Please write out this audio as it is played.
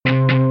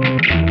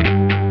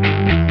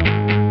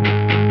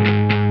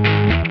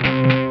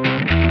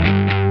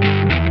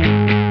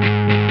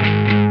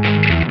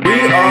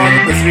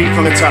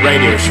the Tap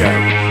radio show.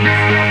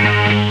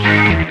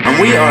 And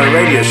we are a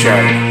radio show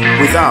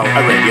without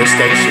a radio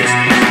station.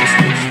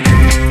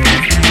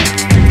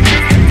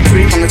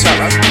 Three on the Tap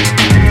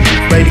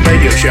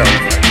radio show.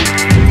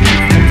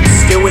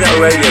 Still without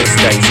a radio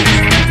station.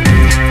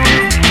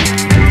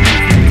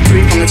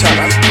 Three on the Tap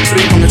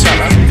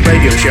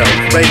radio show.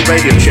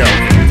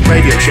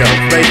 Radio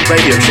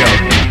show.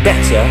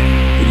 Better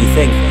than you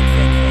think.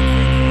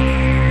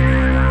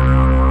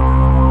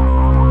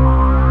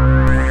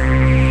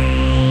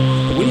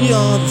 We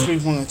are the Three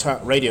on the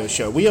Tap radio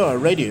show. We are a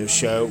radio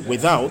show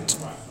without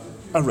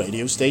a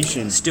radio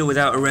station. Still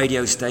without a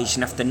radio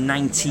station after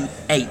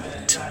 98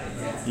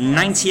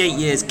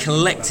 years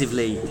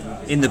collectively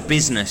in the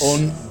business.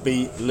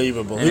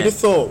 Unbelievable. Who'd have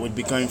thought we'd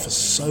be going for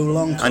so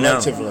long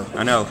collectively?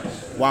 I know.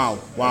 Wow.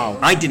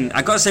 I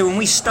got to say, when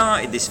we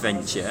started this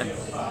venture,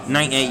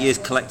 98 years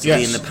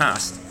collectively in the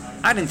past,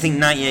 I didn't think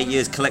 98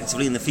 years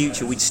collectively in the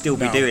future we'd still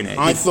be doing it.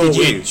 I thought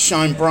we'd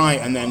shine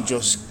bright and then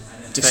just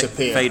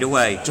disappear. Fade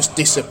away. Just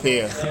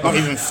disappear. Not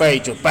even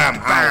fade, just bam,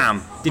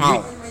 bam.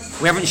 Out.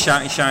 We haven't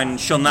shone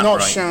that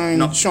bright.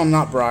 Not shone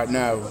that bright,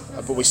 no.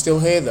 But we're still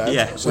here, though.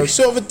 Yeah. So it's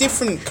sort of a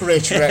different career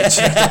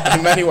trajectory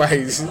in many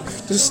ways.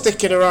 Just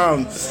sticking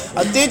around.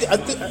 I did.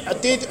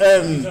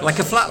 Like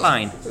a flat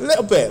line. A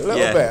little bit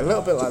like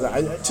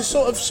that. To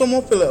sort of sum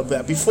up a little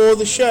bit, before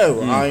the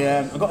show,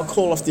 I got a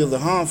call off the other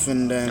half,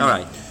 and all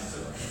right.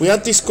 We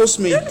had discussed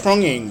me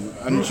pronging,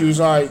 and she was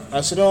like,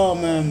 I said,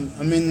 I'm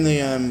in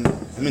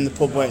the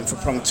pub waiting for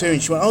prong 2,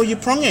 and she went, oh, you're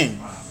pronging?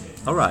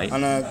 All right.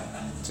 And I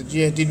said,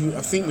 yeah, did we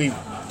not?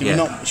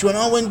 She went,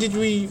 oh, when did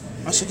we?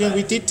 I said, yeah,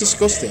 we did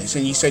discuss this,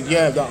 and you said,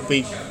 yeah, that'll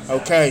be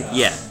okay.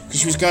 Yeah. Because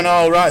she was going,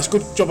 oh, right, it's a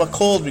good job I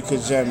called,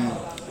 because this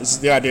is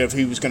the idea of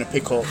who was going to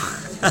pick up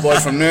the boy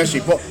from nursery.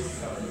 But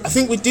I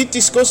think we did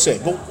discuss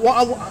it. But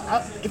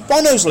if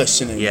Bono's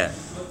listening,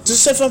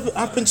 does this ever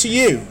happen to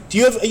you?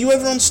 Are you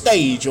ever on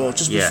stage, or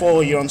just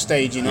before you're on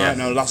stage in, I don't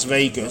know, Las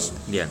Vegas,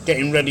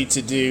 getting ready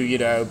to do,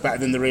 Better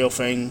Than the Real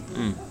Thing,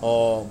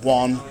 or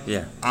One,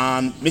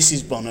 and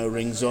Mrs. Bono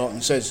rings up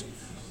and says,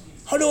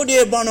 hello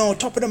dear Bono,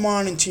 top of the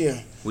morning to you.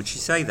 Would she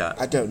say that?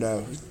 I don't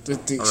know. All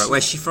right,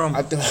 where's she from?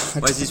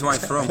 Where's his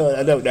wife from?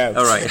 I don't know.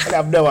 All right. I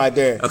have no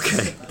idea.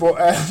 Okay. But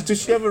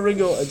does she ever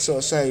ring up and sort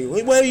of say,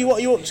 what are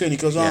you up to? And he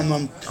goes, I'm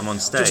on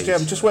stage.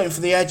 I'm just waiting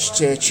for the Edge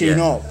to tune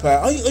up.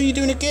 Are you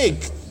doing a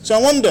gig? So I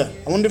wonder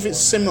if it's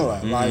similar,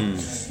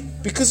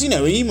 because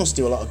he must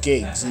do a lot of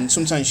gigs, and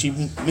sometimes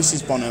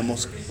Mrs. Bono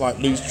must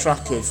lose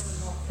track of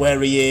where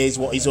he is,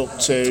 what he's up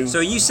to. So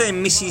are you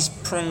saying Mrs.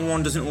 Prong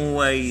 1 doesn't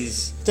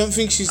always? Don't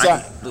think she's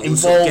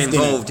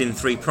involved in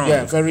Three Prong.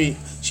 Yeah, very.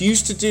 She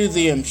used to do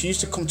she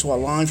used to come to our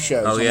live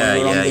shows. Oh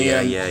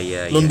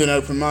yeah, London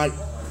open mic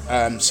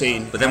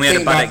scene. But then we had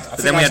a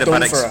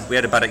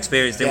bad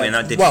experience, didn't we? And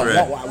that did a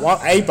bad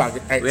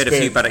experience. We had a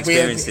few bad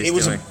experiences.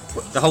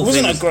 The whole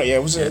thing wasn't great. Yeah,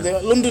 it was the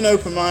London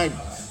open mic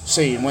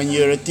scene when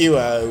you're a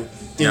duo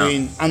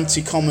doing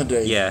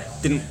anti-comedy. Yeah,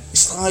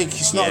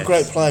 it's not a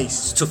great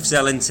place. It's tough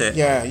sell, isn't it?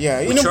 Yeah.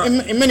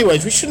 In many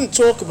ways, we shouldn't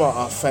talk about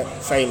our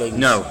failings.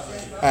 No.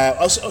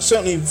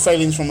 Certainly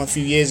failings from a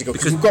few years ago,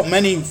 because we've got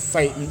many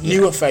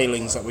newer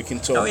failings that we can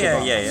talk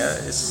about.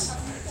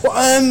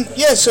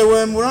 So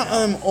we're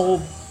at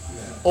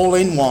All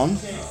in One.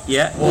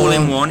 Yeah, All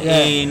in One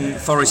in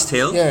Forest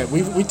Hill. Yeah,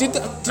 we did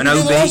that. Did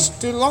we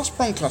do the last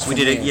podcast? We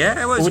did it.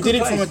 Yeah, we did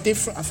it from a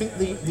different. I think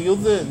the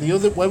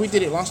other where we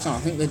did it last time, I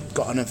think they'd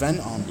got an event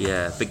on.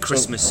 Yeah, big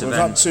Christmas event.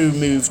 We've had to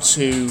move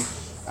to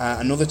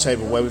another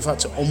table where we've had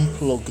to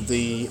unplug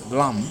the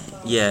lamp.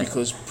 Yeah.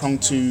 Because Prong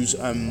 2's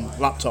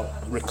laptop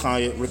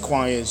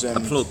requires a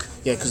plug.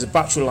 Yeah, because the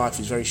battery life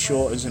is very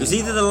short, isn't it? It was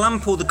either the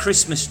lamp or the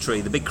Christmas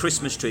tree, the big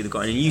Christmas tree they've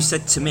got, and you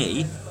said to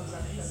me,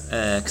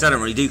 because I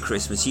don't really do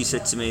Christmas, you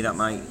said to me that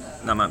might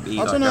be.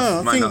 I don't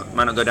know.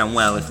 Might not go down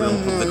well if we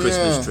unplug the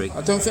Christmas tree.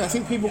 I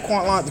think people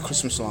quite like the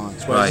Christmas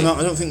lights. Right.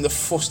 I don't think they're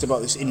fussed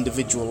about this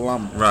individual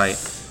lamp. Right.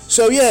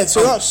 So that's.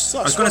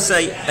 I was going to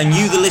say, and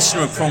you, the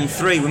listener of Prong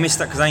 3, we missed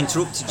that because I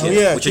interrupted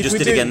you, which I just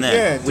did again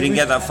there. We didn't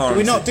get that far. Do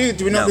we not do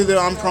the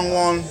I'm Prong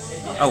 1?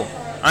 Oh,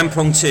 I'm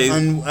Prong 2.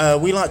 And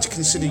we like to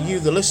consider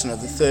you, the listener,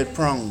 the third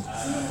prong.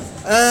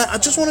 I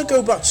just want to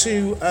go back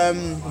to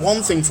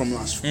one thing from the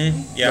last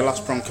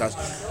prongcast.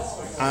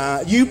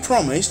 You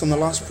promised on the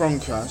last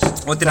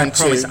prongcast. What did I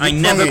promise? I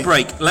never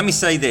break. Let me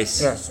say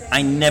this. Yes.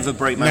 I never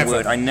break my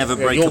word. I never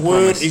break your a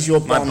word promise. Is your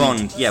bond. My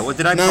bond. Yeah. What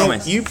did I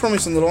promise? You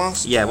promised on the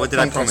last. Yeah. What did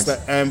I promise?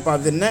 That, by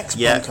the next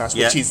podcast,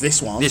 which is this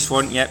one. This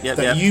one.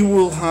 That you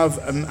will have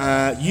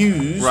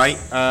used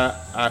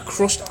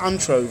crushed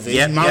anchovy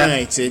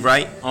marinated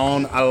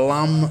on a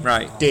lamb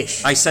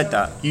dish. I said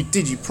that. You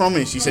did. You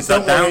promised. You said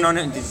don't down on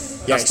it.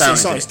 Yeah, it's down.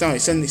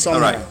 It's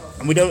on there.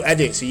 And we don't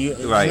edit, so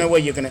there's no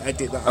way you're going to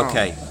edit that out.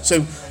 Okay.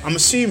 So I'm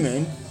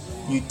assuming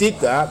you did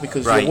that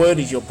because your word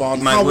is your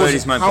bond. My word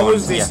is my bond. How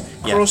was this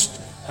crushed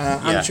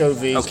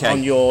anchovies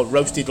on your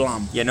roasted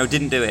lamb? Yeah, no,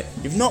 didn't do it.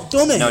 You've not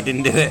done it? No, I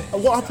didn't do it.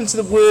 What happened to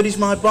the word is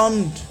my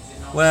bond?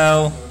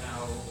 Well,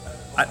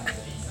 I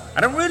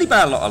don't really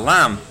buy a lot of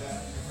lamb.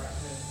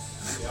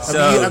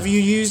 Have you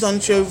used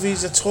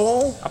anchovies at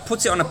all? I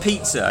put it on a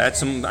pizza. I had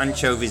some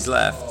anchovies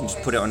left and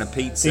just put it on a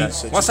pizza.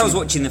 Whilst I was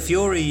watching the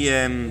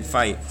Fury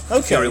fight,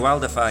 Fury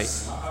Wilder fight.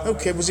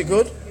 Okay, was it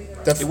good?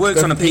 It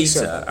works on a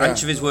pizza.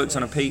 Anchovies works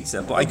on a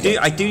pizza, but I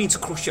do need to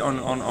crush it on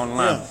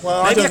lamb. Yeah.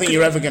 Well, maybe I don't think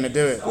you're ever going to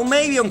do it. Well,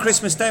 maybe on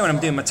Christmas Day when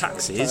I'm doing my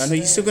taxes. Are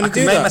you still going to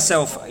do that? I can make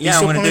myself. Yeah,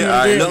 I'm going to do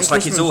it. It looks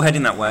like it's all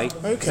heading that way.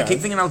 Okay. I keep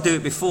thinking I'll do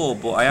it before,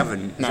 but I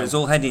haven't. No. So it's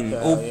all heading.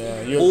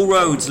 All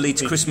roads lead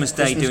to Christmas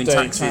Day doing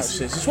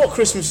taxes. It's what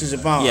Christmas is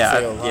about. Yeah,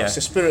 I feel. It's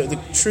the spirit. The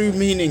true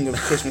meaning of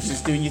Christmas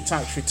is doing your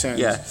tax returns.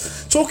 Yeah.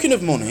 Talking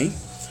of money,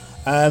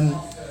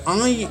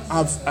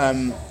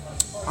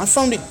 I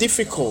found it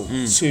difficult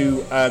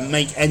to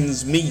make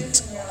ends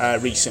meet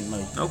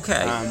recently.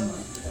 Okay. I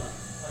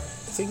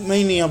think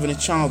mainly having a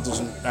child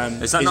doesn't.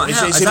 Is that not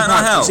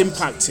help? It's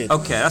impacted.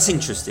 Okay, that's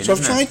interesting. So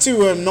I've tried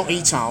to not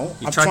eat out.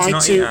 I've tried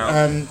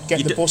to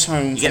get the bus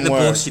home. You get the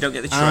bus, you don't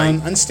get the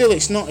train. And still,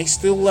 it's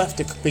still left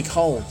a big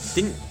hole.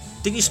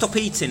 Didn't you stop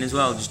eating as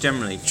well, just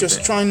generally?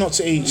 Just try not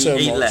to eat so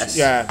much. Eat less.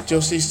 Yeah,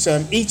 just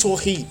eat or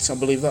heat. I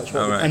believe that's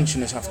what the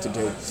pensioners have to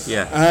do.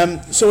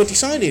 Yeah. So I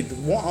decided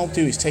what I'll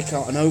do is take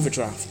out an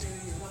overdraft.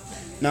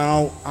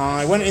 Now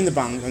I went in the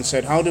bank and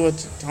said, "How do I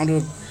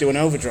do an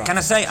overdraft?" Can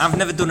I say I've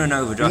never done an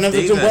overdraft?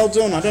 Well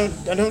done. I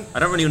don't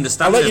really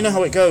understand. I'll let you know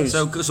how it goes.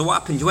 So what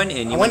happened? You went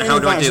in. You went, how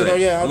do I do it?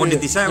 Yeah, what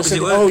did they say? How does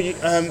it work?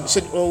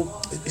 Said,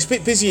 well, it's a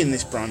bit busy in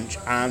this branch.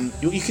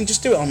 You can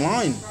just do it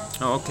online.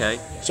 Oh, okay.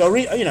 So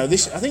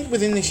this. I think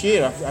within this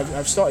year,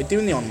 I've started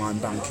doing the online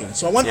banking.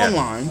 So I went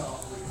online,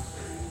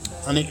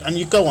 and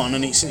you go on,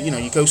 and it's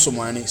you go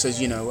somewhere, and it says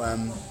you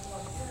can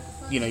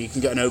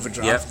get an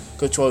overdraft. Yep.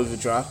 Go to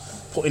overdraft.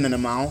 Put in an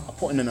amount,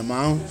 put in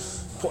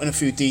a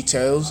few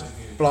details,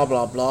 blah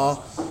blah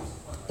blah.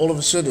 All of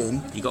a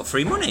sudden, you got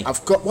free money. I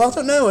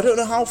don't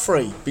know how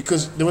free,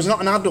 because there was not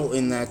an adult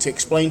in there to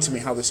explain to me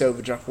how this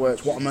overdraft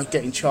works. What am I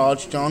getting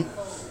charged on?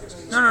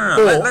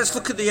 No. Let's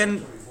look at the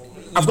end.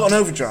 I've got an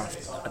overdraft.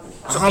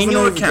 So in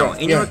your account.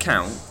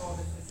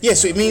 Yeah,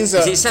 so it means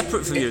that... Is it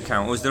separate from your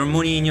account, or is there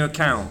money in your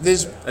account?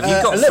 Have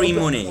you got free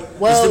money?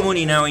 Well, is there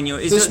money now in your...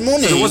 There's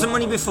money. So there wasn't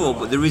money before,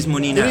 but there is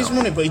money now. There is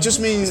money, but it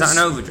just means... Is that an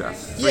overdraft?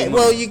 Yeah,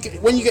 well,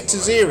 when you get to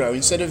zero,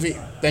 instead of it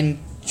then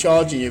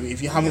charging you if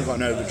you haven't got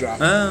an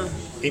overdraft,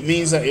 it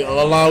means that it'll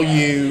allow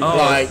you,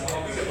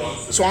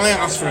 So I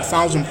asked for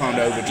 £1,000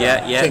 overdraft.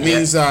 Yeah. So it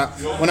means that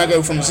when I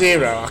go from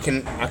zero, I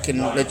can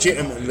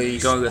legitimately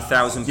go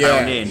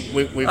 £1,000 in.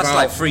 Without, that's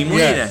like free money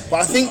then.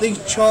 But I think they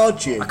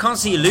charge you. I can't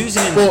see you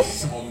losing in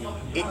this.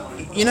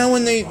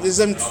 When there's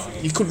them,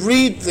 you could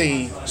read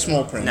the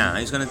small print. Nah,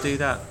 who's going to do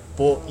that?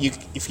 But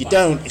if you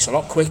don't, it's a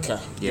lot quicker.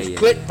 Yeah.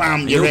 Click,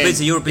 bam, you're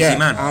busy. You're a busy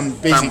man. I'm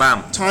busy. Bam,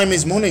 bam. Time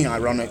is money,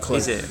 ironically.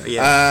 Is it?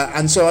 Yeah.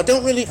 And so I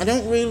don't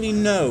really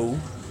know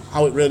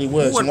how it really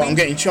works and what I'm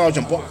getting charged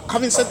on. But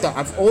having said that,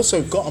 I've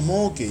also got a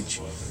mortgage.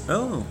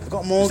 Oh. I've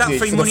got a mortgage. Is that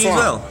free for money the flat,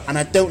 as well? and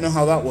I don't know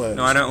how that works.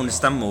 No, I don't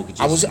understand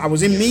mortgages. I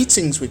was in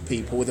meetings with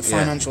people, with a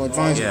financial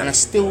advisor, and I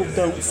still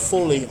don't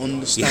fully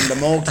understand the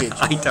mortgage.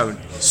 I don't.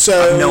 So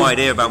I have no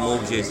idea about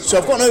mortgages. So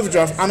I've got an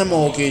overdraft and a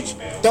mortgage.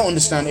 Don't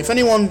understand. If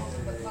anyone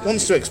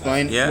wants to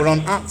explain, we're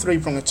on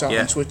 @3prongattack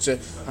on Twitter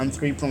and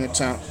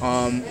 3prongattack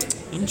on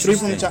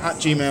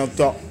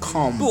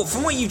 3prongattack@gmail.com. But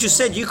from what you just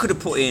said, you could have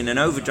put in an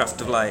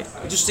overdraft of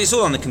it's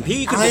all on the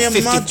computer. You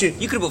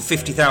could have put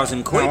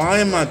 50,000 quid. Now, I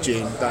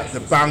imagine that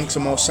the banks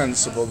are more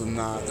sensible than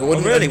that. They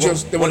wouldn't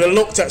they would have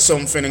looked at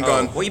something and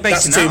gone, what are you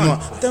basing that's too that on?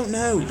 much. I don't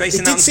know.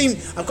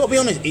 I've got to be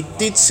honest, it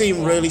did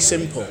seem really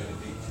simple.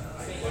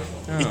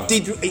 It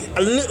did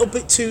a little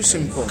bit too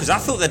simple. Because I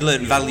thought they'd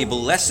learned valuable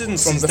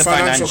lessons from the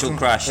financial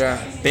crash.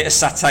 Bit of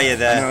satire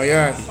there. I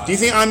know, Do you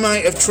think I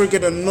might have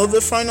triggered another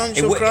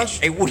financial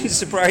crash? It wouldn't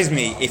surprise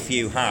me if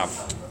you have.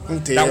 Oh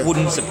dear. That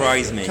wouldn't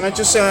surprise me. Can I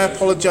just say I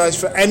apologise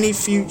for any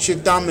future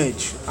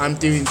damage I'm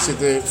doing to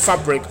the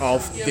fabric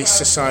of this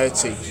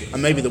society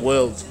and maybe the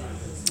world.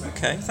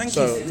 Okay, thank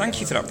you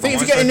for that. I think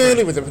if you're getting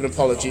early with an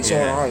apology, it's all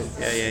right.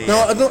 Yeah.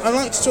 Now, I'd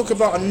like to talk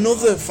about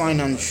another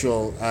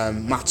financial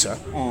matter,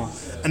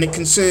 and it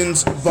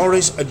concerns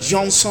Boris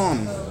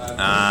Johnson.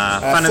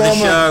 Fan of the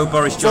show,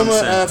 Boris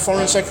Johnson. Former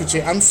Foreign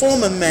Secretary and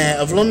former Mayor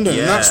of London.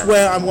 And that's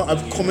where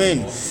I've come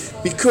in.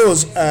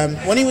 Because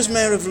when he was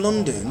Mayor of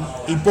London,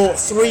 he bought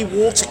 3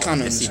 water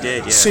cannons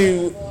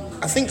to...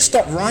 I think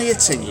stop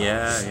rioting.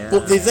 Yeah.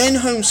 But the then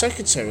Home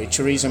Secretary,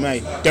 Theresa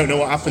May, don't know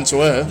what happened to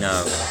her.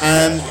 No.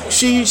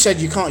 She said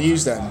you can't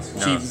use them.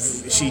 No.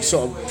 She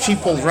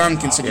pulled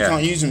rank and said you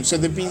can't use them. So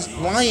they've been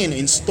lying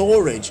in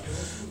storage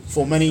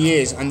for many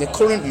years. And the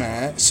current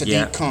mayor,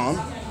 Sadiq Khan,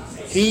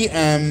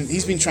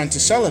 he's been trying to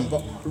sell them,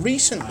 but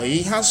recently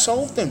he has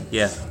sold them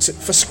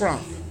for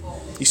scrap.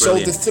 He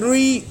sold the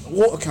 3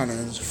 water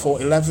cannons for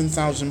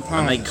 £11,000.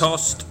 And they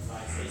cost?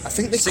 I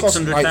think they cost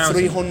like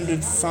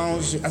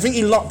 300,000. I think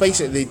he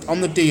basically on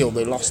the deal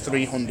they lost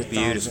 300,000.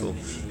 Beautiful.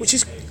 Which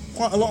is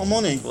quite a lot of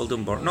money. Well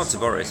done, Boris. Not to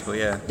Boris, but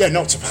yeah. Yeah,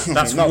 not to Boris.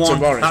 That's not one. To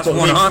Boris. That's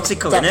one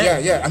article, isn't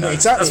it? Yeah. I mean,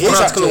 exactly. That's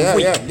one article a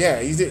week.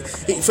 Yeah.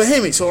 For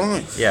him, it's all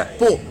right. Yeah.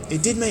 But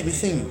it did make me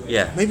think.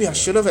 Yeah. Maybe I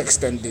should have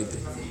extended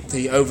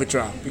the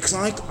overdraft, because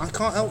I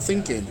can't help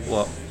thinking,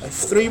 what if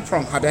Three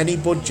Prong had any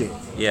budget,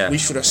 we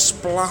should have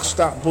splashed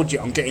that budget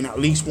on getting at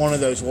least one of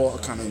those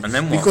water cannons. And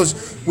then what?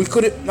 Because we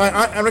could have, like,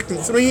 I reckon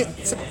three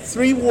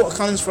water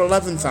cannons for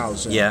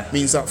 11,000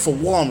 means that for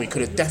one we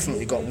could have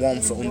definitely got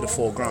one for under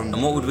 $4,000.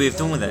 And what would we have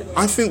done with it?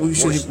 I think we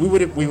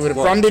would have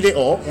branded it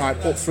up, like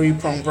put Three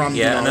Prong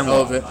branding on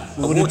over it.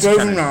 We would have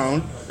driven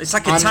around. It's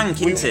like a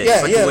tank, isn't it?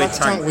 Yeah, like a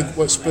tank with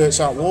what spurts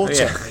out water.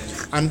 Yeah.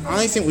 And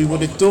I think we would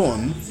have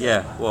done.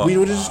 What? We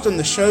would have just done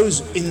the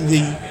shows in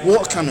the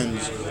water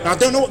cannons. Now I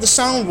don't know what the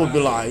sound would be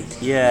like.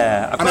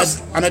 Yeah.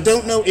 And I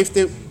don't know if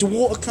do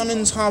water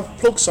cannons have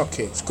plug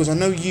sockets? Because I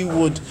know you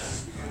would.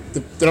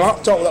 The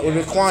laptop that would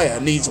require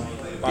needs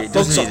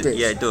plug sockets.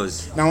 It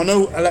does. Now I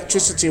know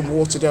electricity and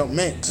water don't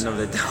mix. No,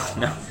 they don't.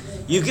 No.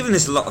 You've given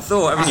this a lot of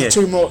thought, haven't you?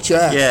 Too much,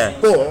 yeah. Yeah.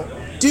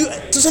 But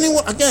does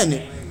anyone, again,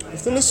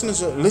 if the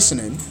listeners are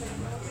listening,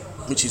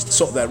 which is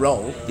sort of their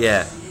role.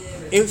 Yeah.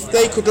 If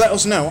they could let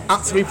us know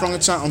at Three Prong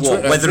Attack on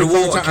Twitter, whether a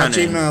water cannon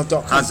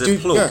gmail.com, has a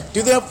plug. Yeah,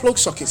 do they have plug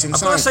sockets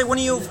inside? I've got to say,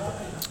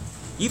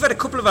 you've had a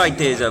couple of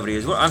ideas over the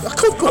years. A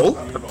couple?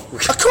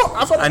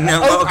 I've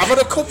had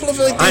a couple of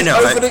ideas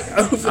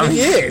over the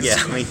years. Yeah,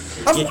 I mean,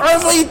 I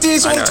have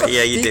ideas all the time.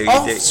 Yeah, you do. The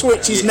off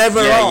switch is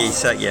never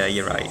off.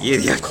 You're right.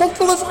 A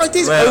couple of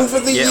ideas over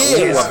the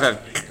years.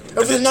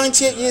 Over the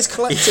 98 years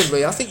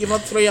collectively, I think you've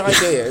had 3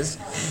 ideas.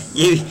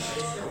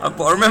 But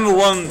I remember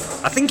one.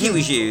 I think it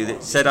was you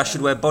that said I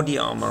should wear body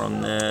armour on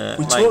the.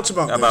 We talked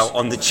about this.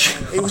 On the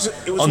tube. It was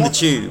on the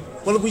tube.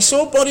 Well, we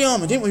saw body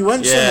armour, didn't we? We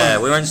went somewhere. Yeah,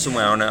 we went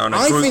somewhere on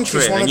a group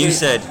trip, and you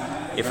said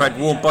if I'd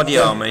worn body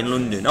armour in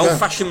London,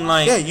 old-fashioned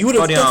you would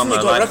have body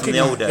armour like from the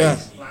old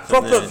days,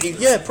 proper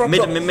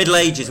Middle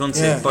Ages,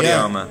 wasn't it? Body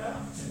armour.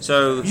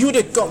 So you would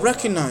have got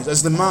recognised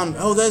as the man.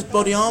 Oh, there's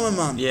Body Armour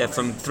Man. Yeah,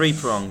 from Three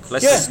Prong.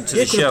 Let's listen to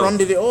the show. Yeah, could have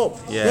branded it up.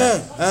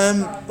 Yeah.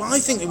 But I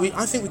think we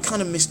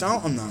kind of missed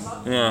out on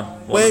that. Yeah.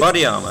 What,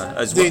 Body Armour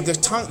as the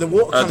tank, the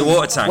water cannon. The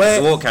water tank,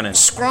 the water cannon.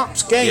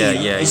 Scraps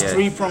gain is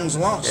Three Prongs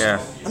lost. Yeah.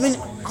 I mean,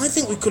 I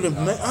think we could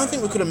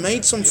have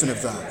made something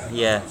of that.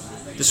 Yeah.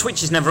 The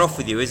switch is never off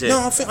with you, is it?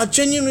 No, I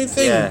genuinely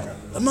think. Yeah.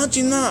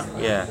 Imagine that.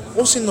 Yeah.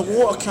 What's in the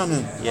water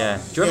cannon? Yeah.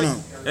 Do you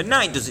know? At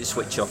night does it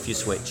switch off? You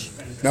switch.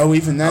 No,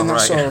 even then,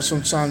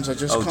 sometimes I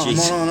just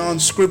can't. I'm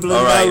scribbling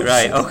notes.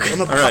 Right, okay.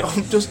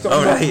 I'm just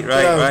all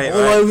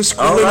over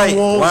scribbling on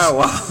walls.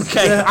 Wow,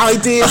 okay. Yeah,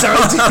 ideas.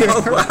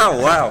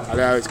 Wow. I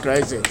know, it's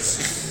crazy.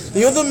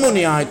 The other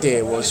money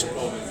idea was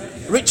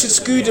Richard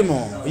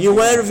Scudamore. Are you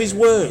aware of his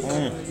work?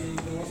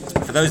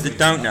 For those that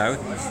don't know,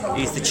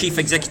 he's the chief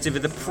executive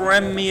of the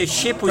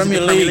Premiership,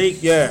 Premier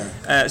League. Yeah.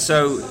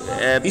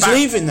 He's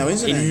leaving though,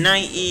 isn't he? In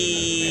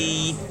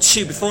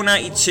 92, before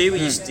 92,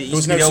 he used to be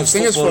the old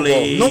Football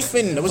League.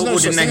 Nothing. There was no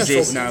such thing as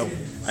football. No.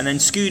 And then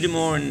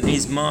Scudamore and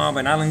his mob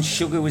and Alan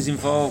Sugar was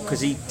involved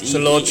because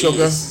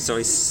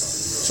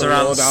Sir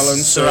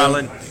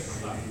Alan.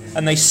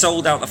 And they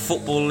sold out the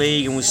Football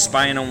League and was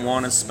spying on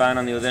one and spying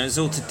on the other. And it's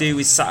all to do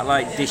with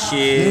satellite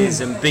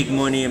dishes and big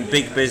money and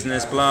big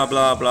business, blah,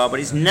 blah, blah. But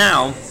it's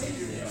now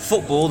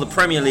football, the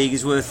Premier League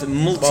is worth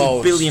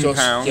multi-billion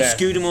pounds. Yeah.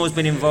 Scudamore's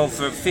been involved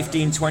for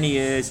 15, 20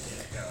 years.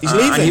 He's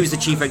leaving. And he was the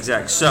chief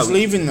exec. So he's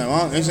leaving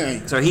though,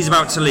 isn't he? So he's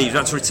about to leave,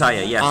 about to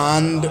retire, yeah.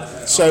 And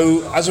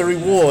so as a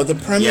reward, the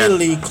Premier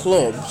League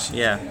clubs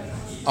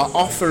are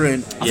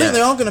offering. I think they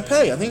are going to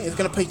pay. I think it's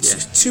going to pay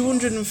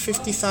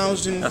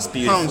 £250,000. That's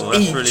beautiful.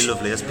 That's really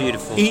lovely. That's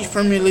beautiful. Each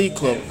Premier League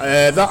club.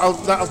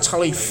 That'll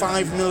tally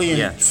 $5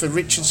 million for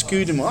Richard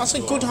Scudamore.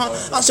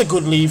 That's a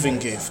good leaving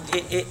gift.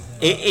 It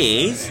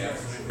is.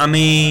 I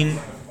mean,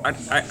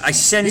 I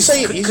sense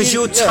because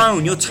your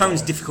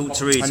tone's difficult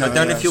to read. So I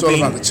don't know if you're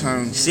being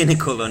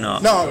cynical or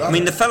not. No, I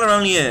mean the fella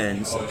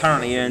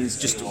apparently earns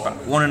just about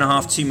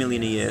 $1.5-2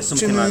 million a year,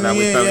 something like that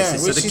with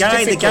bonuses. So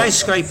the guy's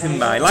scraping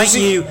by. Like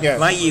you,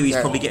 he's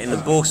probably getting the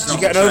bus. Did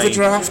he get an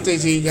overdraft?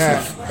 Did he?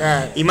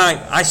 Yeah. He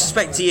might. I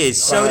suspect he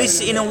is. So this,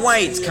 in a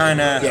way, it's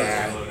kind of.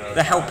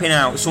 They're helping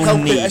out.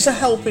 It's a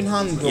helping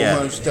hand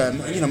almost,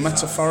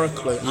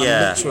 metaphorically and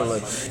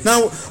literally.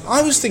 Now,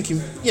 I was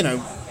thinking,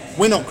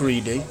 we're not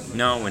greedy.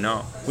 No, we're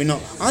not.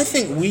 I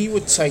think we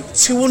would take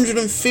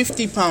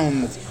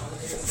 £250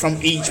 from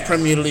each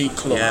Premier League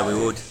club. Yeah, we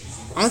would.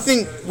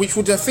 Which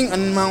would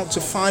amount to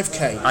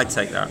 5k. I'd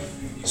take that.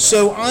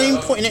 So I'm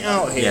putting it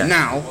out here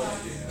now,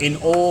 in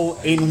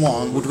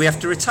one. Would we have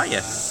to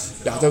retire?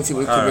 I don't think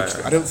we could.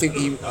 I don't think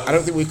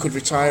we could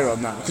retire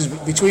on that because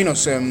between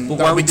us, but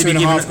why would they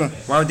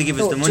give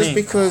us the money? Just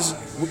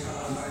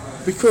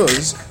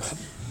because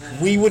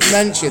we would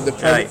mention the.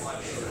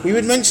 We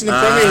would mention the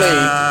Premier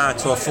League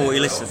to our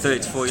 30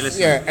 to 40 listeners.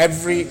 Yeah,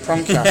 every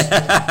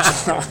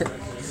Prongcast.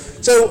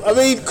 So I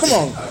mean, come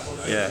on.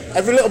 Yeah.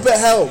 Every little bit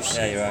helps.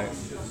 Yeah, you're right.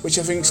 Which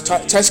I think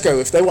Tesco,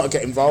 if they want to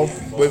get involved,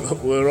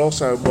 we're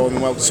also more than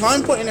welcome. So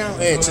I'm putting out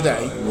here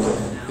today.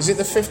 Is it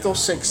the 5th or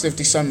 6th of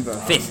December?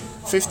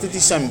 5th of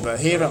December.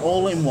 Here at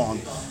All in One.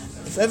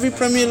 If every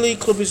Premier League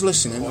club is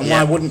listening, and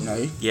why wouldn't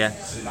they? Yeah.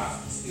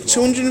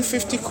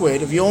 250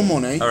 quid of your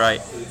money. All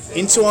right.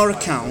 Into our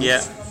account.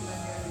 Yeah.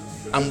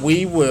 and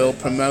we will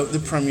promote the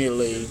Premier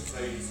League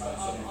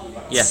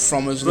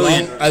from as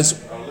Brilliant. long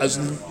as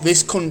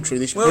this country,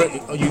 this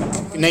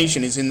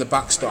nation is in the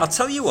backstop. I'll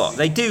tell you what,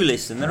 they do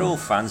listen. They're all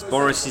fans.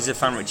 Boris is a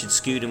fan. Richard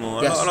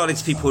Scudamore. Yes. A lot of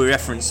these people we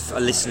reference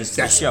are listeners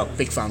to the show.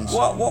 Big fans.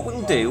 What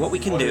we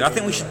can do, I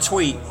think we should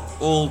tweet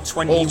all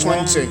 20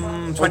 members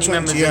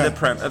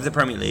of the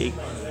Premier League,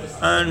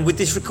 and with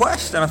this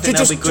request, and I think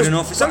that'll be good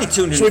enough. It's only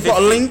 250. Should we put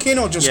a link in,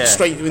 or just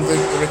straight with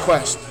the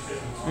request?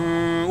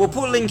 We'll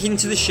put a link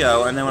into the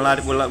show, and then we'll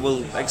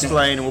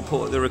explain, and we'll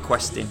put the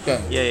request in.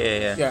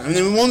 Yeah. And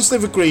then once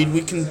they've agreed,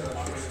 we can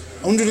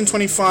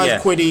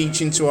 125 quid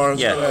each into our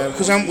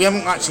because we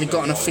haven't actually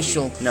got an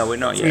official we're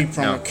not yet.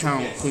 Three-prong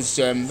account, because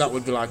that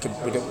would be like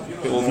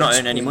we've not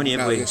earned any money,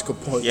 have we? That's a good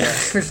point. Yeah.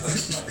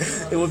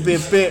 It would be a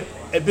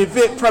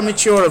bit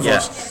premature of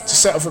us to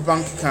set up a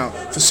bank account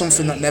for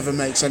something that never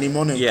makes any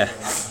money. Yeah,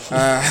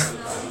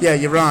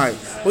 you're right.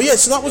 Well,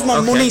 so that was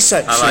my money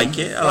section. I like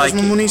it. That was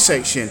my money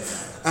section.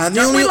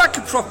 We like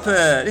a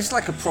proper. It's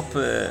like a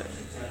proper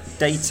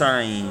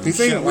daytime. Do you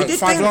think? We did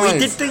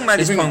think by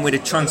this point we'd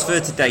have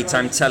transferred to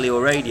daytime telly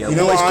or radio. It's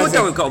good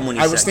that we've got a money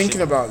section. I was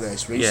thinking about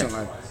this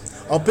recently.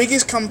 Our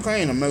biggest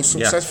campaign and most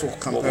successful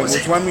campaign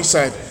was when we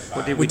said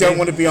we don't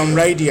want to be on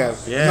radio.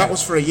 And that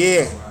was for a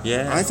year.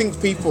 And I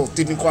think people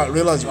didn't quite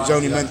realise it was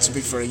only meant to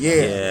be for a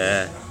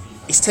year.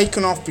 It's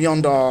taken off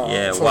beyond our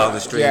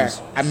wildest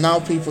dreams. And now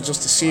people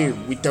just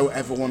assume we don't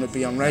ever want to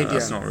be on radio. No,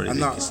 that's not really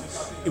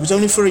it was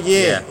only for a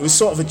year. It was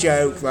sort of a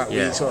joke that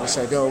we sort of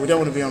said, we don't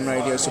want to be on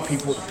radio, so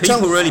people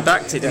really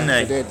backed it, didn't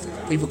they? They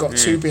did. People got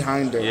too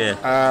behind it.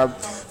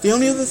 The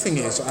only other thing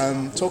is,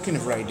 talking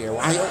of radio,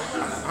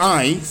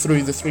 I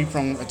through the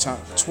Three-Prong Attack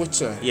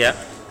Twitter,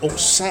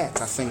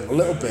 upset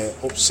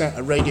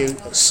a Radio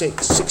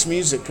 6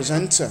 Music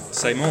presenter.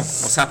 Say more.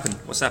 What's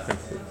happened?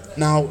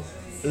 Now,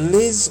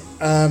 Liz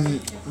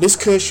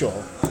Kershaw.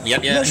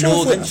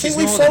 Northern. I think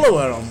we follow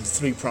her on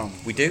Three-Prong.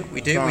 We do.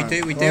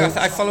 Well,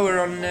 I follow her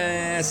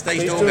on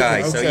Stage Door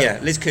Guy. Okay. So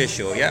Liz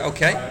Kershaw.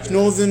 Okay. She's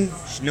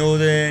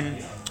Northern.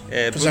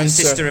 Brother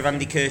sister of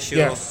Andy Kershaw.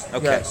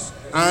 Yes.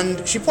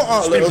 And she put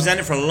out She's been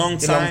presenter for a long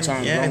time.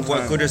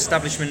 Good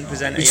establishment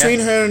presenter. Between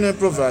her and her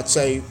brother, I'd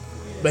say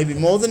maybe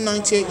more than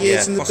 98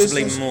 years in the business.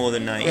 Possibly more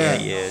than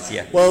 98 years.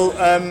 Yeah. Well,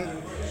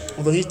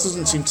 although he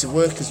doesn't seem to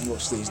work as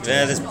much these days.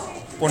 Yeah, there's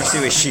one or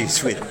two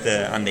issues with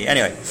Andy.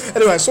 Anyway,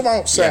 somehow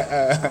upset.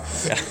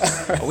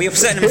 Are we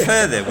upsetting him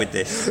further with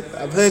this?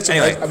 I'm here to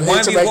make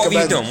what have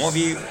you done? What have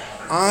you?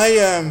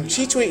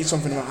 She tweeted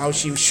something about how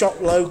she was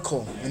shop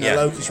local in a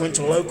local. She went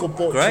to a local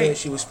butcher.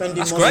 She was spending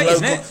money local.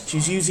 Isn't it? She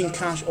was using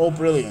cash.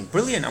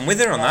 Brilliant. I'm with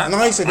her on that. And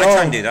I said, I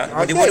try and do that.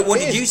 What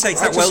did you say to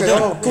that? Well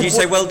done. Did you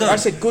say well done? I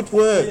said good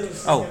work.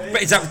 Oh,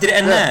 but did it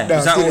end there? No,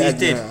 is that what you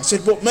did? I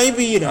said, but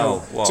maybe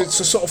to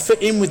sort of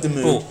fit in with the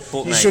mood,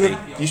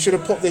 you should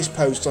have put this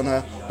post on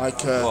a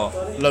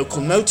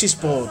local notice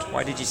board.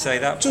 Why did you say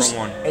that?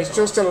 It's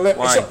just a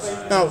little.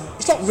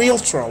 It's not real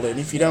trolling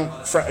if you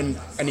don't threaten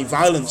any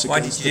violence. Why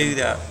did you do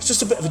that? It's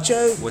just a bit of a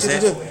joke. Was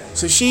it?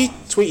 So she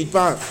tweeted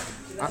back,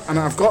 and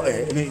I've got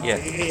it, and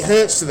it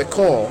hurts to the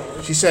core.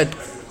 She said,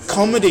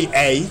 "Comedy,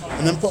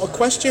 and then put a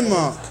question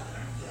mark,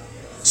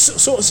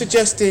 sort of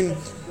suggesting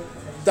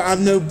that I have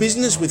no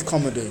business with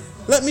comedy.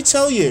 Let me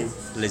tell you,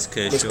 Liz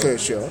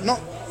Kershaw.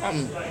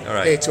 I'm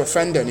here to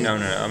offend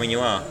anyone. No. I mean,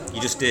 you are.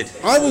 You just did.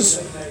 I was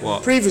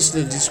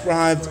previously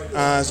described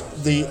as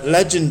the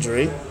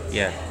legendary.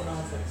 Yeah.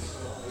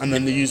 And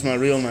then they use my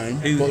real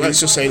name. Let's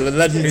just say the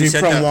legendary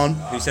Prong One.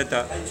 Who said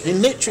that? In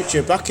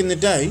literature, back in the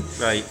day,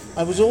 right.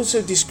 I was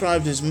also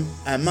described as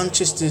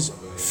Manchester's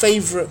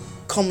favourite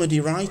comedy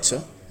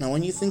writer. Now,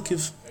 when you think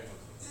of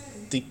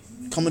the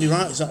comedy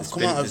writers that have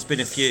come out of... There's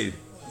been a few.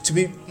 To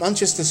be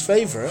Manchester's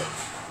favourite...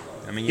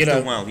 I mean, you've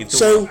done well.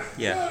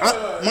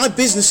 My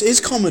business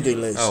is comedy,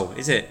 Liz. Oh,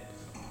 is it?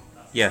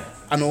 Yeah.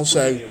 And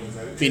also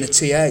being a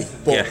TA.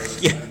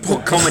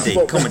 But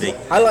comedy.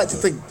 I like to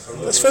think,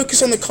 let's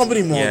focus on the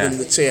comedy more than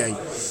the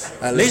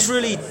TA. Liz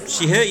really,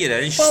 she hurt you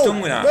there, and she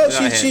stung with that.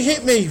 Well, she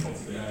hit me.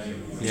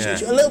 Yeah.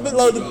 A little bit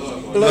below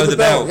the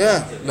belt.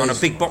 Yeah. On a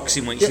big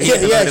boxing one, she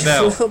hit below the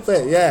belt. A little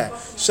bit, yeah.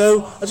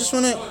 So I just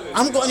want to. I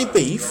haven't got any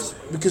beef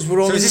because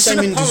we're all in the same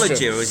industry. So is this an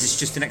apology or is this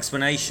just an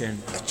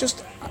explanation?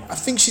 I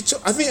think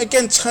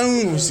again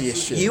tone was the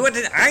issue.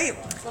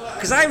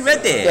 Because I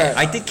read it. Yeah.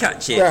 I did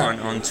catch it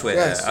on Twitter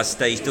as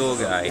Stage Door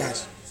Guy.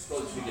 Yes.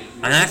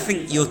 And I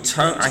think your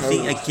tone. I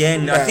think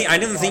again. I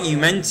didn't think you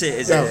meant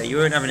it as you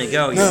weren't having a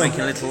go. You were making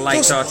a little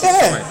light-hearted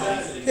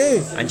comment.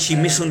 Yeah. And she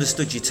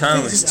misunderstood your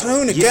tone. It's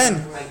tone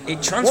again.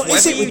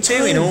 Whatever you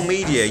do in all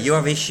media, you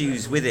have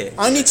issues with it.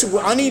 I need.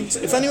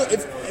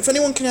 If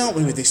anyone can help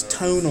me with this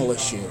tonal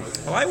issue.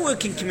 Well, I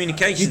work in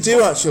communications. You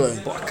do actually.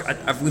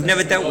 But we've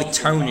never dealt with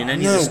tone in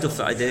any of the stuff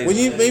that I do. Well,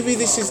 maybe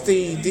this is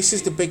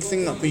the big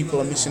thing that people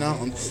are missing out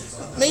on.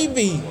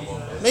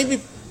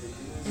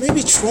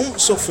 Maybe Trump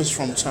suffers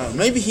from tone.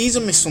 Maybe he's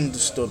a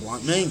misunderstood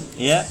like me.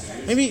 Yeah.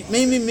 Maybe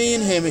me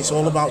and him, it's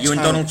all about tone. You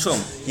and Donald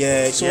Trump?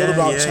 Yeah, it's all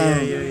about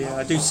tone. Yeah.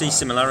 I do see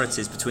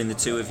similarities between the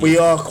two of you. We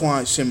are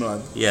quite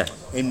similar. Yeah.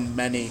 In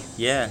many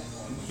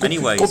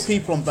Anyways, good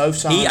people on both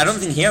sides. I don't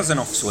think he has an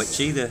off switch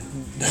either.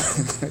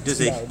 Does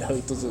he? No,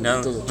 he doesn't. No.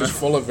 He doesn't. Just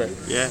full of it.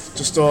 Yeah.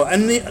 Just all.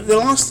 And the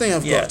last thing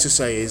I've got to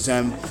say is,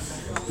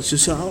 it's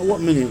just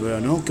what minute we're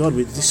on? Oh God,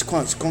 this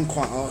it's gone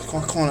quite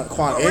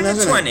in,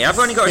 hasn't 20. it? I've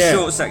only got a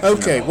short section.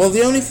 Okay. Now. Well,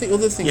 the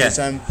other thing is,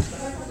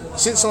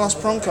 since the last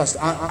promcast,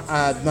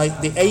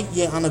 the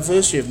 8-year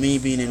anniversary of me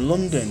being in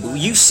London.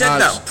 You said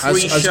that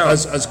pre-show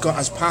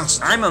has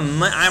passed. I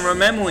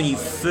remember when you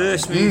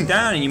first moved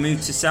down and you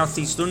moved to South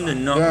East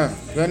London, not a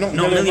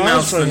million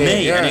miles from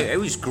me, yeah. and it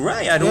was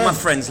great. I had all my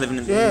friends living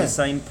in the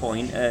same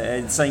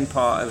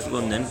part of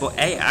London. But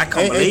I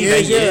can't believe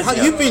 8 years.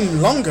 You've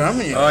been longer,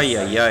 haven't you? Oh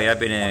yeah. I've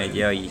been a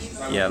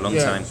long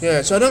time.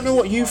 Yeah. So I don't know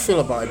what you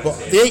feel about it, but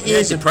the 8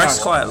 years have depressed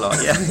passed. quite a lot.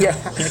 Yeah.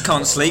 I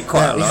can't sleep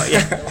quite a lot.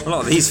 Yeah. A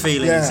lot of these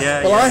feelings.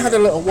 Yeah. Well, I had a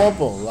little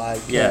wobble,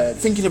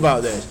 thinking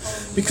about this,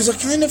 because I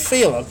kind of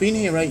feel I've been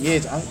here 8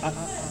 years.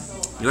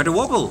 You had a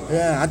wobble.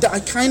 Yeah, I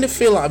kind of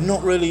feel like I've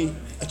not really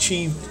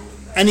achieved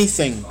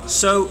anything.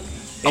 So,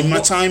 in my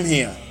time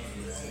here.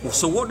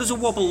 So, what does a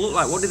wobble look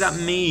like? What did that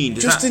mean?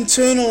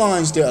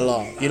 Internalised it a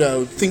lot.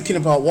 Thinking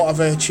about what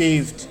have I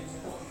achieved.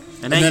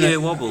 An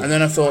 8-year wobble. And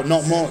then I thought,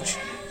 not much.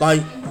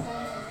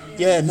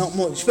 Not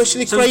much,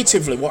 especially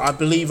creatively. What I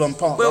believe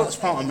that's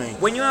part of me.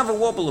 When you have a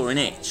wobble or an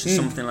itch, or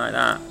something like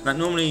that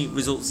normally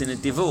results in a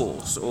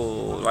divorce.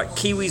 Or like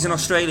Kiwis and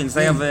Australians,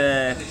 they have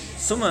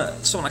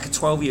something like a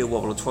 12-year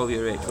wobble or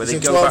 12-year itch, where they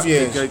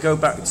go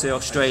back to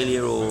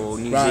Australia or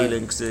New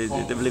Zealand because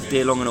they've lived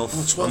here long enough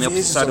on the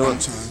opposite side of the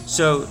world.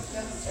 So,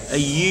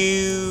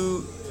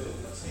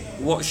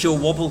 what's your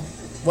wobble?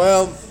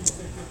 Well,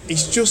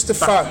 it's just the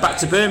fact. Back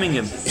to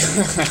Birmingham.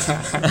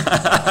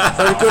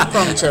 Very good,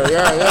 Pronto.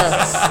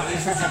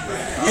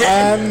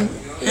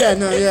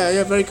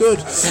 Very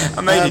good.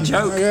 I made a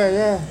joke.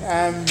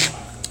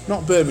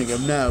 Not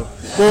Birmingham, no.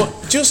 But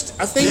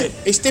I think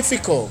it's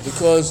difficult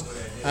because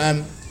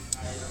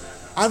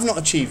I've not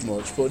achieved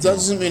much, but that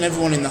doesn't mean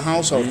everyone in the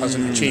household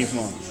hasn't achieved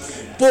much.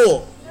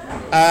 But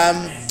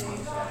I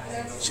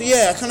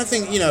kind of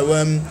think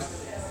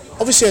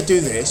obviously I do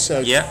this,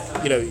 so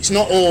it's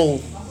not all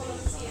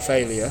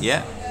failure.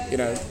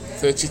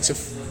 30 to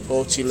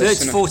 40 listeners.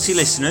 30 to 40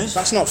 listeners.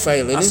 That's not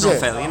failing, is it?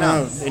 That's not failing,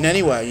 no, in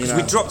any way.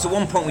 We dropped at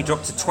one point, we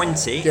dropped to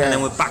 20, and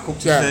then we're back up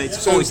to 30 to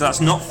 40, so that's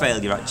not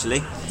failure,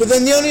 actually. But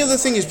then the only other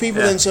thing is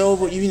people then say,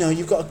 but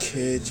you've got a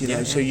kid,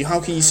 so how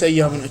can you say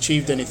you haven't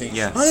achieved anything?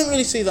 Yeah. I don't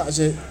really see that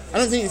I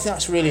don't think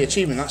that's really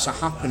achievement, that's a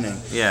happening.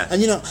 Yeah.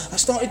 And, I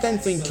started then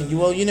thinking,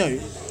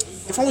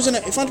 if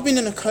I'd been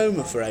in a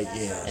coma for 8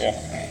 years,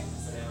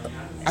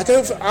 I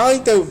don't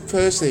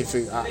personally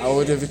think I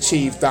would have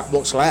achieved that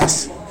much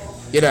less,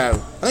 and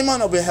it might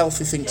not be a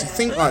healthy thing to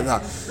think like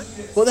that.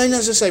 But then,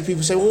 as I say,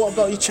 people say, well, what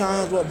about your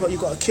child? What about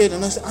you've got a kid?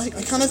 And I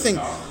kind of think,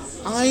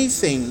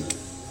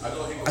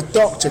 a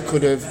doctor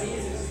could have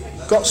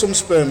got some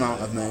sperm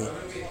out of me.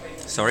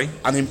 Sorry?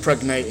 And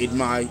impregnated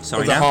my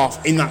other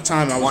half in that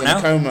time I was in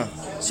a coma.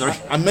 Sorry?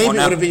 And maybe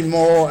it would have been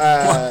more,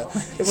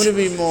 it would have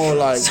been more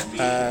like...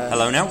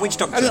 Hello now, which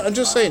doctor? I'm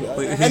just saying,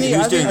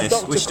 who's doing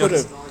this? Which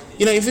doctor?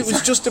 If it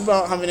was just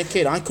about having a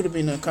kid, I could have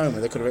been in a coma.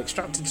 They could have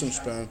extracted some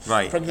sperm,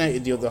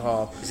 impregnated the other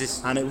half,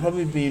 and it would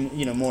probably been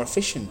more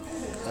efficient.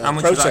 How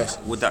much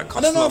would that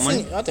cost? A lot of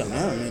money? I don't know.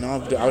 I mean, I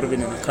would have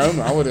been in a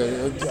coma. I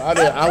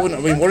wouldn't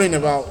have been worrying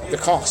about the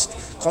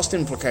cost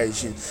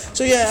implication.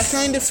 So I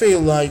kind of feel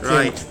like.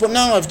 But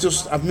now I've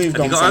moved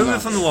on. Have you got over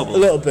from the wobble? A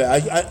little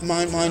bit.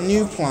 My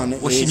new plan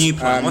is. What's your new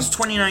plan? What's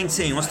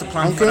 2019? What's the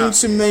plan? I'm going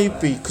to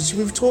maybe, because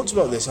we've talked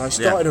about this. I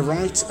started a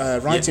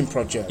writing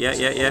project.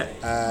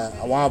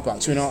 A while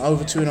back,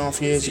 over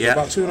 2.5 years ago.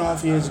 About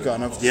 2.5 years ago,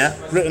 and I've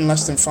written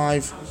less than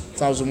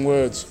 5,000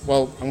 words.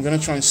 Well, I'm going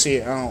to try and see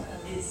it out.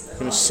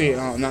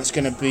 And that's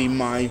going to be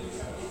my.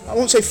 I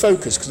won't say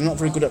focus because I'm not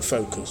very good at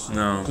focus.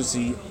 No. Because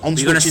the on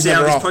switch is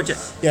never off. Project.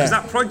 Yeah. Because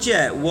that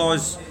project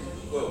was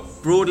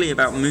broadly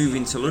about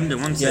moving to London,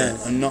 wasn't it?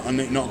 And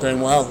it not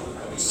going well.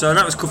 So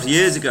that was a couple of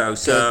years ago.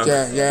 So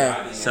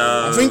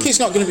So I think it's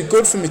not going to be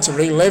good for me to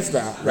relive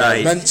that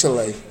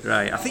mentally.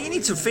 Right. I think you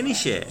need to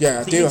finish it. Yeah,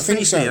 I do. I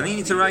think so. I think you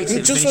need to write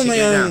it. Just for my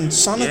own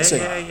sanity.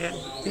 Yeah.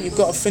 I think you've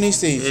got to finish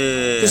these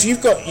because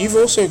you've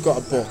also got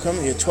a book,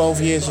 haven't you?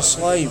 12 Years a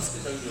Slave.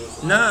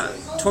 No,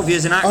 12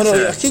 years an actor. Oh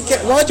no,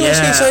 why do I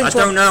keep saying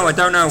 12? I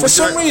don't know. For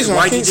some reason,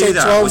 I keep saying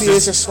 12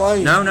 years a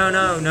slave. No. I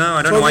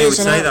don't know why you would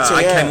say that.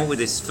 I came up with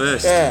this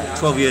first.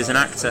 12 years an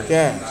actor.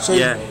 Yeah. So do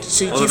you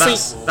think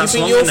that's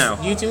longer now?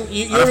 I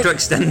have to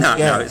extend that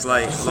now. It's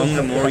like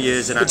longer, more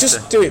years an actor.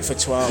 Just do it for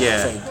 12, I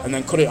think, and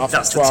then cut it off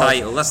at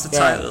 12. That's the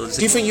title.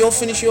 Do you think you'll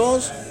finish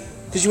yours?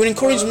 Because you would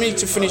encourage me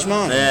to finish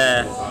mine.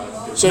 Yeah.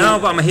 So, no,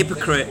 but I'm a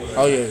hypocrite.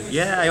 Oh, you?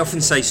 Yeah, I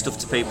often say stuff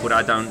to people that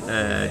I don't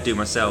do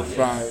myself.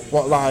 Right.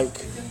 What,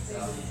 like?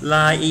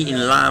 Like eating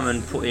lamb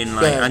and putting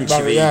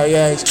anchovy.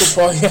 It's a good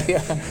point.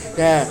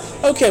 Yeah.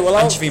 Okay, well,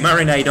 anchovy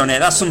marinade on it.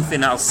 That's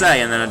something I'll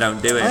say, and then I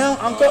don't do it.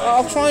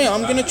 I'll try it.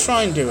 I'm going to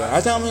try and do it. I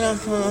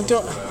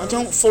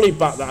don't fully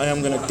back that I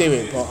am going to do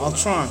it, but I'll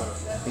try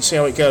and see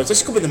how it goes.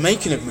 This could be the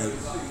making of me.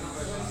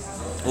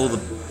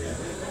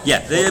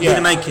 Yeah, it'll be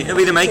the making. It'll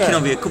be the making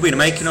of you. It could be the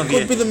making of you.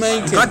 Could be the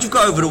making. I'm glad you've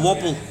got over the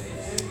wobble.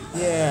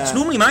 Yeah. It's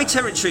normally my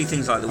territory,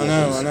 things like the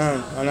wobbles. I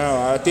know.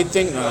 I did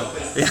think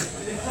that. Yeah.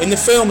 In the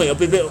film, it'll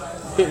be a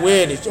bit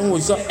weird. It'll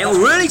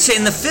really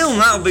in the film.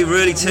 That'll be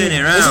really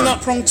turning around. Isn't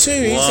that prong 2?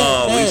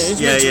 Whoa,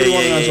 It's meant to be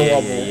one that has a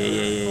wobble.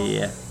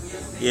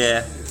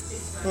 Yeah.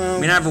 Well, I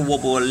mean, I have a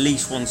wobble at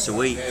least once a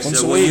week.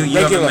 Once a week, you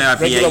haven't been out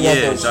for 8 years.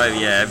 wobbles. Oh,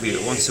 yeah,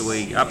 once a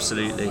week,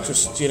 absolutely.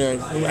 Just,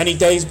 any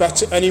days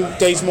better, any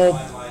days more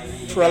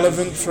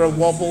relevant for a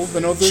wobble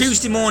than others?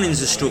 Tuesday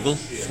morning's a struggle,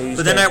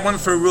 but then I went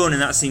for a run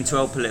and that seemed to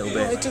help a little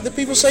bit. The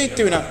people say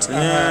doing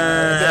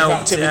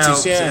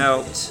activities, it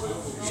helped.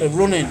 So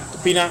running,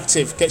 being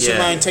active, takes your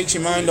mind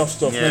off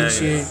stuff, makes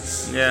you.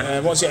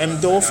 What's it?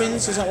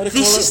 Endorphins? Is that what they call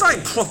it? This is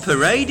like proper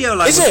radio.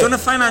 Like we've done a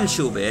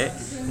financial bit.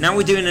 Now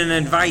we're doing an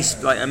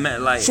advice like.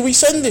 Should we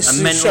send this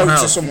show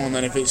to someone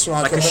then if it's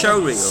like a show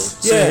reel?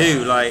 To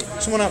who? Like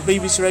someone at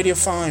BBC Radio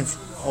 5,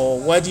 or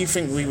where do you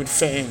think we would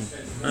fit in?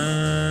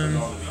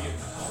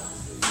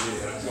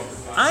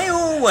 I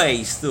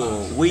always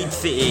thought we'd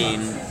fit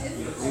in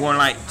one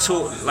like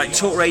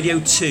Talk Radio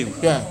 2.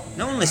 Yeah.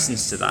 No one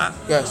listens to that.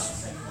 Yes.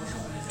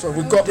 So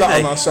we've got that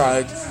on our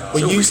side.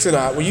 We're used to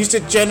that. We're used to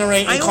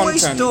generating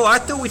content. I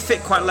thought we'd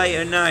fit quite late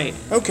at night.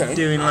 Okay.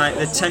 Doing like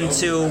the 10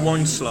 till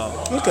 1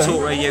 slot. Okay.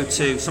 Talk Radio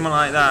 2, something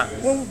like that.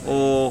 Well,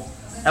 or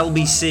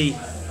LBC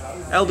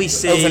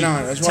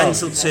overnight as well. 10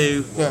 till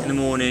 2 in the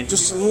morning.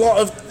 Just a lot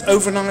of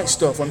overnight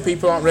stuff when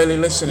people aren't really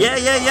listening.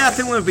 Yeah. I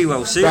think we'll be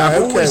well suited.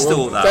 I've always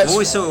thought that.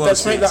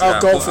 Let's make that our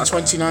goal for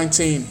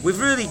 2019. We've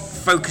really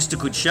focused a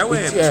good show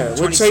here. Yeah,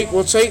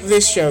 we'll take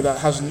this show that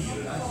has a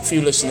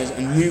few listeners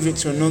and move it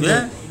to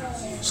another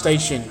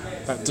station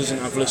that doesn't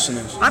have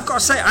listeners. I've got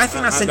to say, I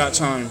think that's at that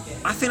time.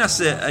 I think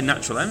that's a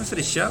natural end for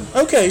this show.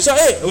 Okay, is that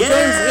it?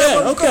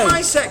 Okay.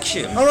 My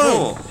section. All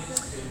right.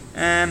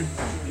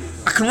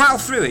 I can rattle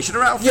through it. Should I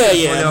rattle through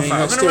it? I'm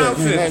going to rattle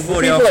through it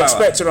before the half hour. People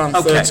expect around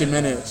 30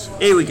 minutes.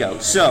 Here we go.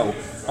 So,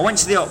 I went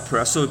to the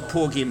opera, I saw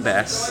Porgy and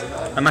Bess,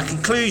 and my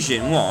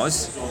conclusion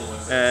was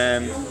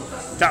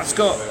that's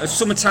got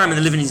Summertime and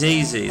the Living is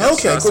Easy.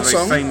 That's good a very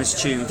song. famous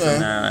tune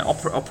from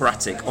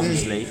operatic,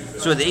 obviously.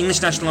 So, at the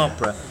English National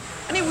Opera.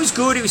 And it was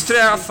good, it was 3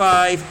 out of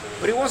 5,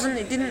 but what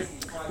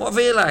I've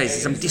realised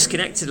is I'm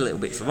disconnected a little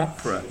bit from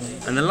opera.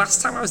 And the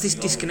last time I was this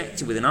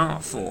disconnected with an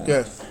art form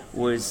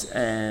was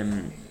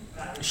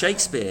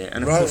Shakespeare.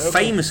 And of course,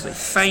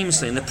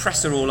 famously, and the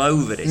press are all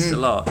over this a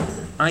lot,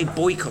 I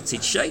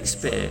boycotted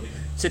Shakespeare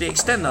to the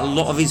extent that a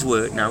lot of his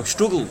work now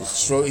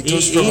struggles.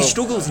 He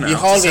struggles now. You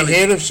hardly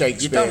hear of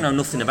Shakespeare. You don't know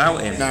nothing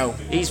about him. No.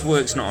 His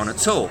work's not on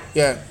at all.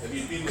 Yeah.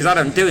 Because I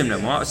don't do him no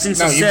more. You've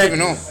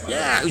given up.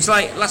 Yeah, it was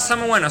like last time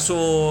I went, I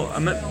saw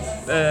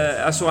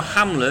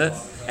Hamlet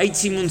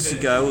 18 months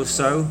ago or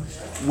so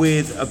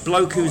with a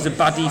bloke who's a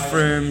baddie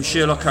from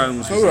Sherlock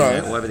Holmes, or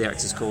whatever the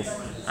actor's called.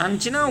 And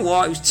do you know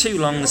what? It was too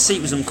long. The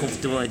seat was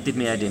uncomfortable. It did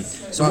me head in.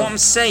 So what I'm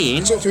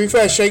saying. To be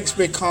fair,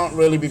 Shakespeare can't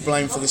really be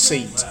blamed for the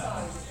seat.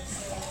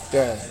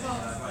 Yeah.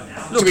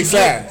 Look, to be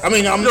fair, I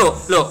mean,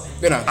 look.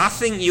 I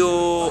think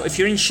if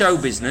you're in show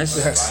business,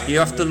 you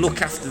have to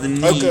look after the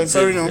needs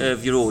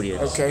of your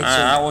audience. Okay.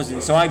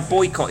 So I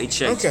boycotted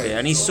Shakespeare,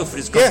 and he suffered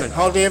as God. Yeah,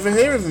 hardly ever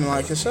hear of him,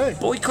 like I say.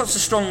 Boycott's a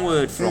strong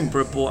word for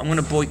opera, but I'm going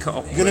to boycott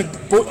opera. You're going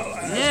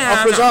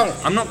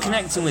I'm not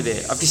connecting with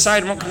it. I've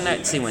decided I'm not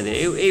connecting with it.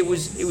 It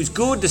was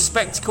good. The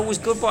spectacle was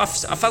good,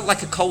 but I felt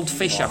like a cold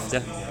fish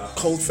after.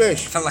 Cold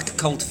fish? I felt like a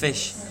cold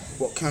fish.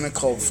 What kind of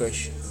cold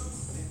fish?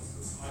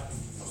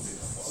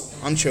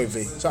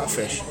 Anchovy. Is that a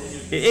fish?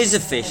 It is a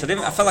fish.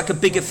 I felt like a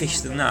bigger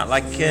fish than that.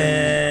 Like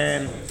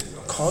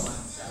cod.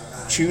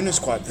 Tuna's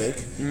quite big.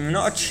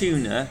 Not a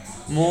tuna.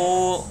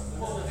 More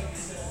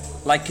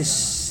like I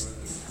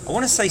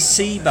want to say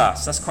sea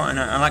bass. That's quite.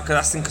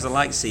 That's because I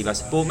like sea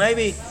bass. But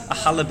maybe a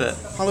halibut.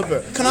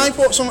 Halibut. Can I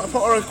put a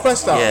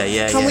request out?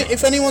 Yeah. Can we?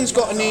 If anyone's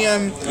got any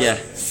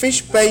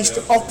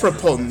fish-based opera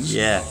puns?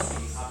 Yeah.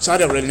 So I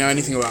don't really know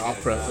anything about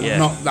opera,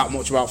 not that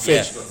much about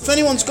fish. If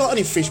anyone's got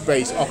any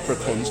fish-based opera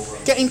puns,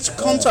 get into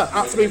contact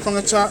at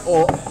 3prongattack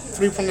or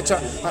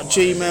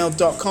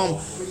 3prongattack@gmail.com.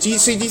 Do you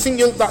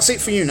think that's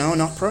it for you now in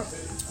opera?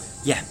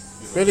 Yeah.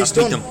 Really, it's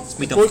done. It's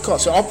me done.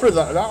 Boycott. So opera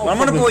I'm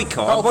on a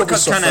boycott.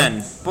 Boycotts can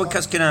end.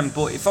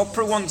 But if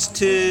opera wants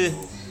to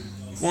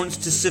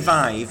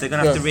survive, they're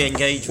going to have to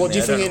re-engage. What do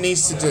you think it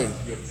needs to do?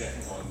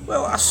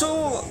 Well, I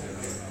saw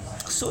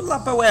La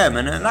Bohème,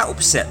 and that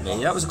upset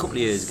me. That was a couple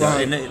of years ago.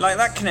 Right. And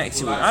that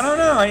connected with. I don't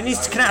know. It needs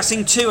to connect. I've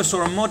seen 2. I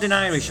saw a modern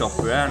Irish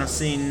opera, and I've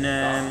seen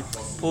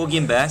Porgy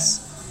and Bess.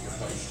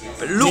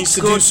 But it looks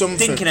good.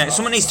 Didn't connect.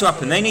 Something needs to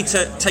happen. They need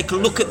to take a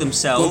look at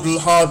themselves.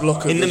 Good, hard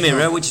look in the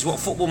mirror, which is what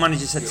Football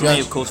Manager said to me,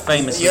 of course,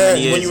 famously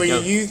many years ago. When you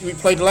were a youth, we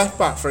played left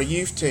back for a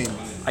youth team.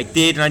 I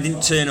did, and I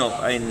didn't turn up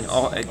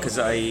because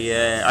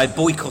I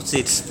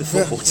boycotted the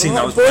football team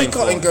that I was playing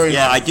for.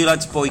 I do like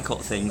to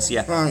boycott things.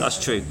 Yeah, that's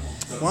true.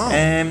 Wow.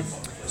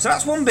 So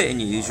that's one bit of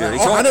news, really.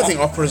 I don't think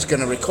opera's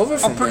going to recover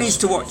from opera this. Needs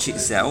to watch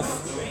itself.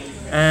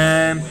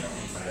 And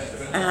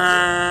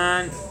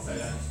I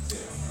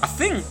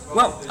think,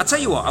 well, I'll tell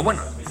you what,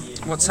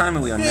 What time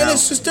are we on now? Yeah,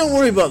 let's just don't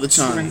worry about the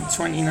time.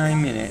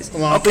 29 minutes.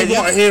 Well, okay, I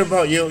want to hear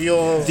about your...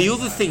 The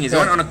other thing is, I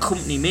went on a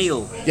company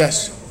meal.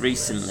 Yes.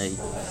 Recently.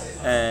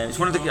 It's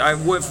one of the... I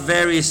work for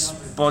various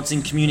bods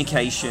in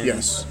communication.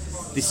 Yes.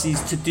 This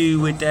is to do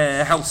with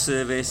health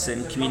service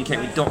and communicate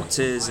with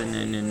doctors and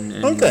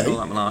all that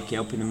malarkey,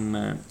 helping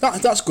them...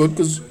 that's good,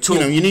 because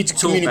you need to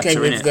communicate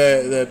with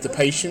the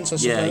patients, I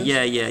suppose.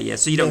 Yeah.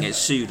 So you don't get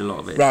sued a lot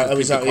of it. Right,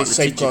 it's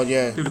safeguard,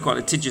 yeah. People are quite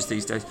litigious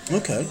these days.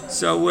 Okay.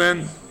 So,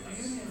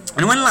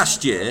 and I went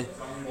last year,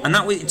 and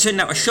it turned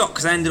out a shock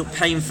because I ended up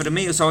paying for the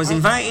meal. So I was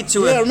invited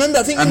to I remember.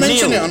 I think you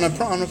mentioned it on a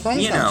prom.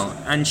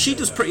 And she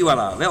does pretty well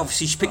out of it.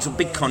 Obviously, she picks up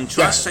big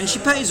contracts, and she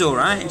pays all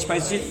right. And she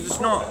pays. It's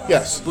not.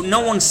 Yes. But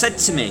no one said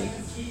to me,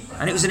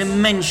 and it was an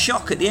immense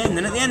shock at the end.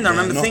 And at the end, I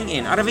remember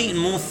thinking, I'd have eaten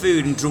more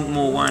food and drunk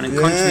more wine and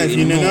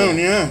contributed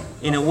more.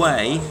 In a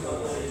way,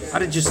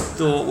 I'd have just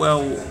thought,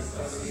 well,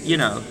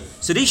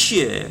 So this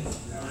year,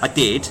 I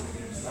did.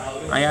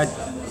 I had.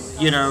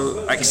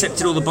 I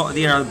accepted all the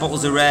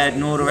bottles of red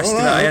and all the rest of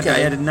it. I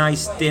had a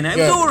nice dinner. It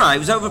was all right. It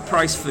was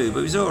overpriced food, but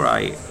it was all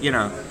right.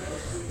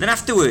 Then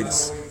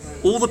afterwards,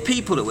 all the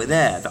people that were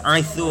there that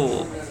I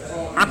thought,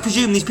 I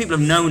presume these people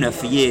have known her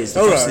for years,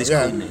 the boss of this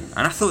company,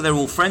 and I thought they were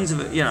all friends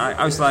of it.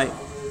 I was like,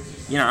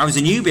 I was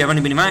a newbie. I've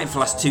only been invited for the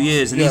last 2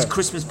 years, and these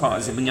Christmas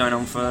parties have been going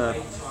on for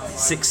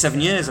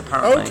 6-7 years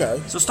apparently.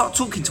 Okay. So I started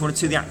talking to one or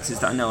two of the actors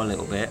that I know a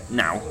little bit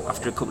now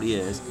after a couple of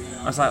years.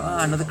 I was like,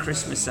 another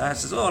Christmas. I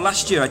says,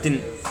 last year I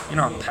didn't,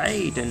 I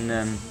paid, and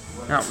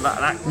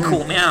that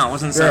caught me out,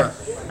 wasn't so?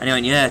 And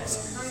he went,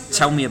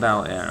 tell me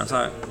about it. And I was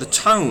like, the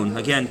tone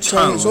again.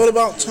 Tone. It's all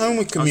about tone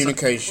with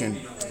communication.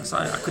 I was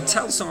like, I could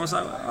tell someone. I was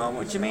like,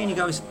 what do you mean? He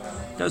goes,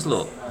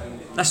 look,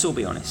 let's all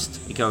be honest.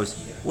 He goes,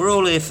 we're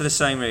all here for the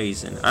same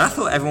reason. And I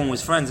thought everyone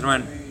was friends. And I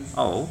went,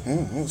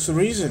 what's the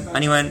reason?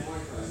 And he went,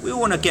 we all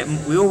want to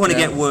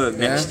get work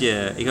next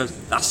year. He goes,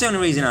 that's the only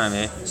reason I'm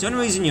here. It's the only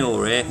reason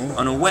you're here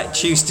on a wet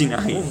Tuesday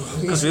night,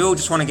 because we all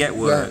just want to get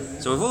work.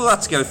 So we've all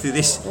had to go through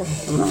this.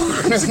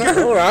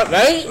 All right,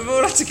 mate. We've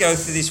all had to go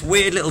through this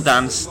weird little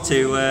dance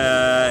to,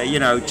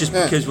 just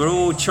because we're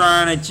all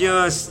trying to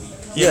just,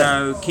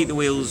 keep the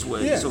wheels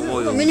sort of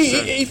oiled. I mean,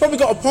 he's probably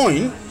got a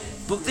point.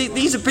 But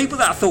these are people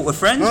that I thought were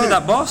friends with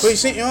that boss.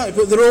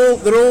 But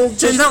they're all.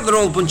 Turns out they're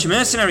all a bunch of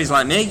mercenaries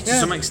like me to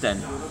some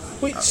extent.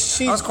 I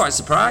was quite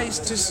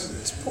surprised.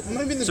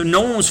 So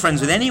no one was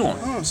friends with anyone.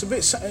 It's a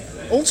bit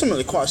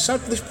ultimately quite sad.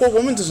 This poor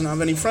woman doesn't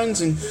have any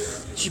friends, and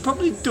she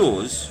probably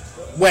does.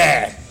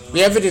 Where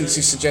the evidence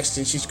is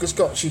suggesting she's just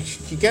got. She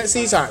gets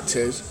these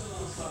actors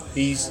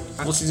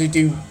who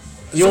do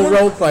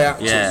role play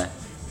actors. Yeah.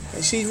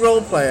 It's these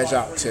role players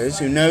actors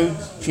who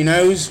she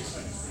knows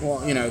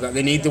what that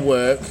they need the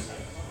work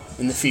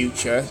in the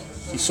future.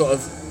 She sort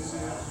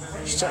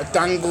of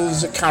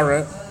dangles a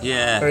carrot.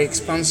 Yeah. Very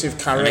expensive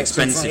carrot. In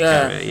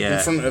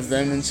front of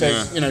them and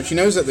says, she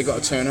knows that they've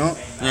got to turn up.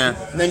 Yeah.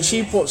 And then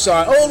she puts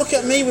look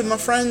at me with my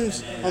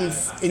friends on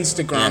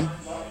Instagram.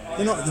 Yeah.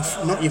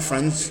 They're not your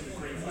friends.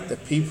 They're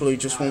people who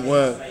just want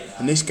work.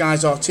 And this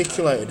guy's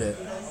articulated it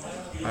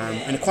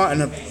in quite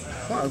an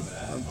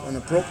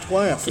abrupt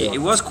way, I feel. It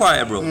was quite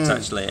abrupt,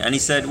 actually. And he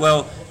said,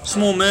 well,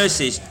 small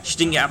mercies, she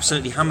didn't get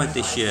absolutely hammered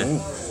this year. Ooh.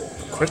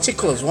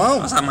 Critical as well.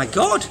 I was like, my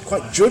God.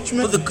 Quite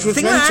judgmental. But the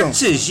thing about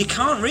actors, you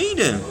can't read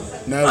them.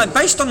 No. Like,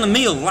 based on the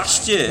meal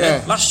last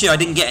year I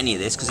didn't get any of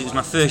this because it was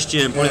my first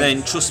year and probably they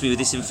didn't trust me with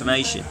this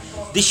information.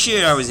 This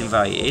year I was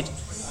invited.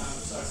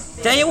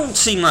 They all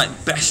seem like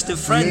best of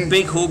friends.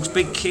 Big hugs,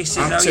 big kisses.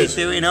 Actors. How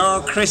you doing?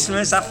 Oh,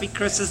 Christmas, happy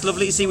Christmas,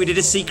 lovely to see. We did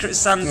a Secret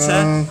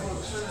Santa.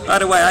 By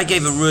the way, I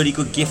gave a really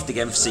good gift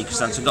again for Secret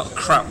Santa. I got a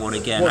crap one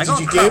again. I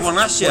got a crap one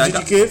last year. What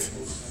did you give?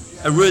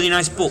 A really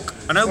nice book.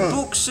 I know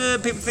books,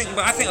 people think,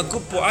 but I think a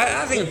good book.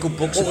 I think a good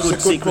book's a good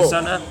Secret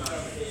Santa.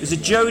 It was a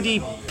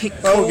Jodie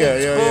Picoult book,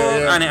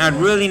 and it had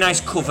really nice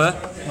cover.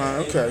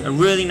 Okay. A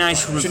really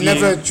nice review. You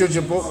should never judge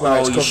a book by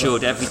its cover. You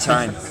should every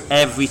time.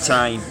 Every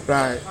time.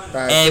 Right.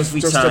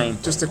 Every time.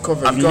 Just a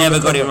cover. I've never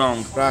got it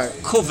wrong. Right.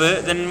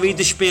 Cover, then read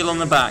the spiel on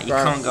the back. You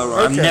can't go wrong.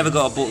 Okay. I've never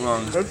got a book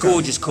wrong. It's a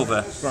gorgeous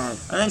cover. Right.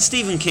 And then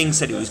Stephen King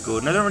said it was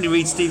good. And I don't really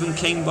read Stephen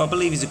King, but I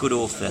believe he's a good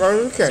author. Right,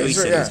 okay. So he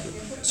said it was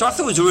good. So I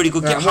thought it was a really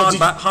good gift.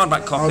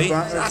 Hardback copy.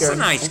 That's a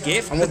nice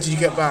gift. And what did you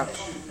get back?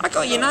 I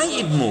got a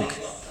United mug.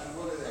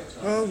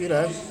 Well, might be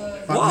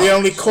the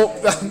only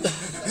cup that...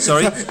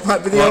 Sorry?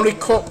 Might be the only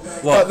cup...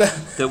 What?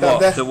 The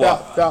what?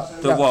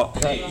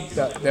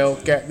 That they'll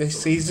get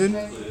this season.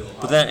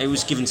 But then it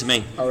was given to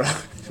me. All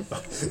right.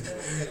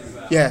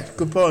 Yeah,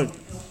 good point.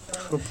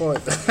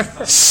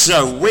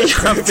 So we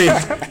have been...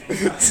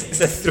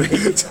 the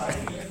three...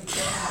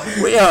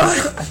 We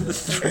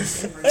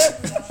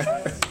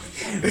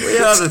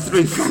are the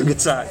Three-Prong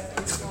Attack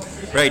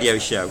radio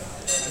show.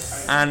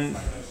 And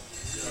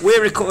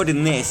we're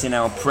recording this in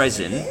our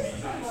present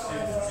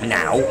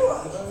now.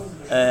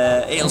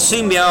 It'll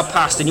soon be our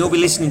past, and you'll be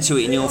listening to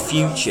it in your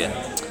future.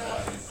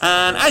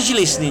 And as you're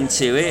listening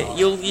to it,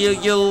 you'll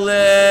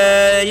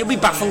be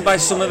baffled by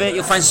some of it.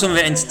 You'll find some of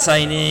it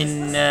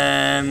entertaining.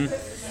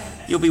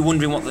 you'll be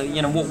wondering what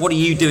are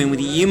you doing with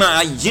it?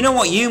 Do you know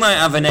what? You might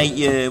have an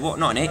 8-year,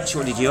 not an itch,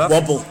 what did you have?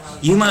 Wobble.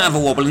 You might have a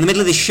wobble in the middle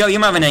of the show. You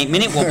might have an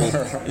 8-minute wobble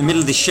in the middle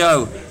of the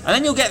show, and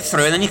then you'll get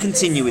through, and then you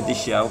continue with the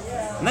show,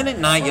 and then at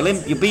night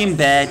you'll be in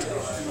bed.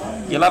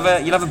 You'll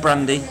have a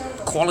brandy,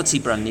 quality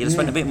brandy. You'll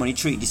spend a bit of money,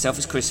 treat yourself.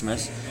 It's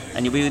Christmas,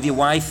 and you'll be with your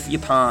wife,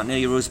 your partner,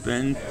 your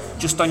husband,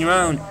 just on your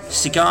own,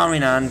 cigar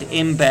in hand,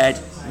 in bed,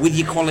 with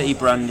your quality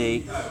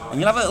brandy, and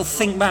you'll have a little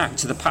think back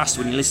to the past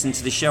when you listen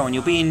to the show, and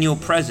you'll be in your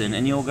present,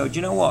 and you'll go, do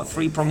you know what?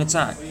 3-prong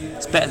attack.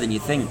 It's better than you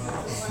think.